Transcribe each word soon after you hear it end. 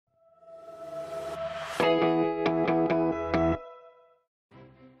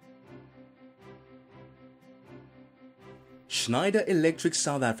Schneider Electric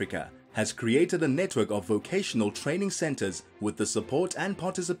South Africa has created a network of vocational training centers with the support and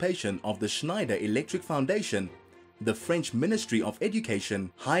participation of the Schneider Electric Foundation, the French Ministry of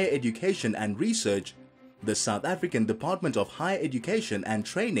Education, Higher Education and Research, the South African Department of Higher Education and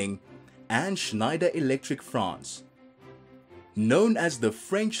Training, and Schneider Electric France. Known as the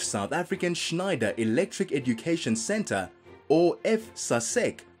French South African Schneider Electric Education Center, or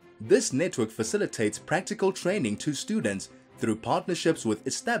SASEC, this network facilitates practical training to students through partnerships with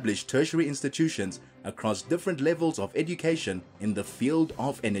established tertiary institutions across different levels of education in the field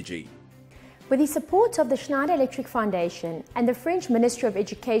of energy. With the support of the Schneider Electric Foundation and the French Ministry of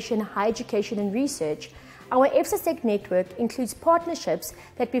Education, Higher Education and Research, our SASEC network includes partnerships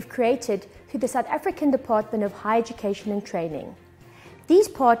that we've created through the South African Department of Higher Education and Training. These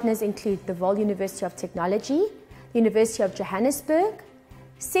partners include the Vaal University of Technology, the University of Johannesburg,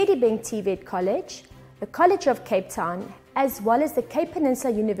 Sedibeng TVET College, the College of Cape Town, as well as the Cape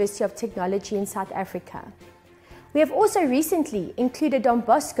Peninsula University of Technology in South Africa. We have also recently included Don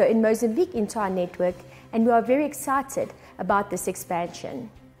Bosco in Mozambique into our network, and we are very excited about this expansion.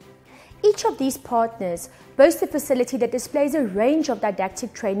 Each of these partners boasts a facility that displays a range of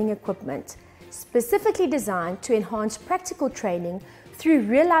didactic training equipment, specifically designed to enhance practical training through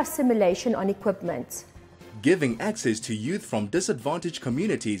real-life simulation on equipment. Giving access to youth from disadvantaged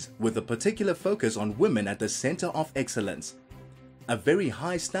communities with a particular focus on women at the center of excellence. A very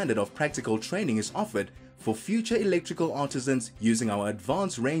high standard of practical training is offered for future electrical artisans using our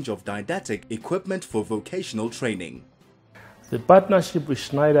advanced range of didactic equipment for vocational training. The partnership with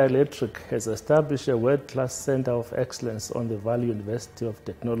Schneider Electric has established a world-class center of excellence on the Vaal University of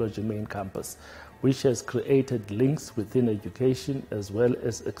Technology main campus, which has created links within education as well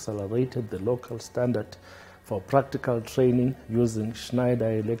as accelerated the local standard for practical training using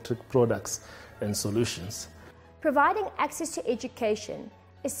Schneider Electric products and solutions. Providing access to education,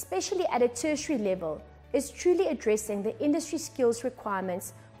 especially at a tertiary level, is truly addressing the industry skills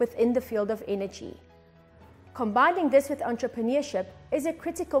requirements within the field of energy. Combining this with entrepreneurship is a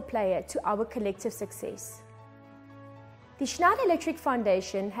critical player to our collective success. The Schneider Electric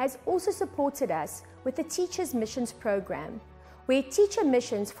Foundation has also supported us with the Teachers Missions program, where teacher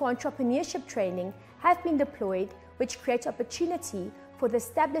missions for entrepreneurship training have been deployed, which create opportunity for the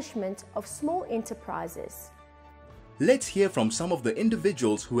establishment of small enterprises. Let's hear from some of the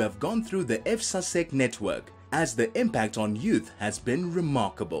individuals who have gone through the SASEC network, as the impact on youth has been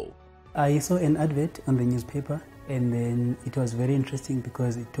remarkable. I saw an advert on the newspaper, and then it was very interesting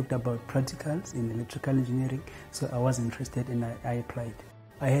because it talked about practicals in electrical engineering, so I was interested and I applied.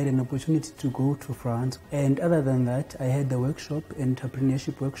 I had an opportunity to go to France, and other than that, I had the workshop,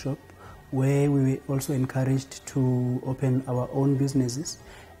 entrepreneurship workshop, where we were also encouraged to open our own businesses,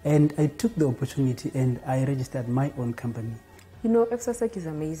 and I took the opportunity and I registered my own company. You know, SASEC is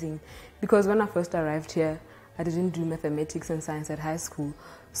amazing because when I first arrived here, I didn't do mathematics and science at high school,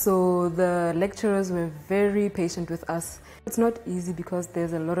 so the lecturers were very patient with us. It's not easy because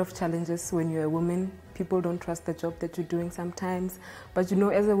there's a lot of challenges when you're a woman. People don't trust the job that you're doing sometimes, but you know,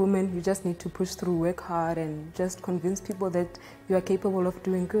 as a woman, you just need to push through, work hard, and just convince people that you are capable of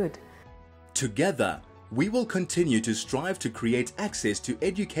doing good. Together, we will continue to strive to create access to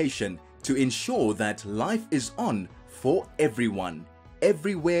education to ensure that life is on for everyone,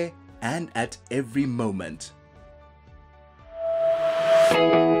 everywhere, and at every moment.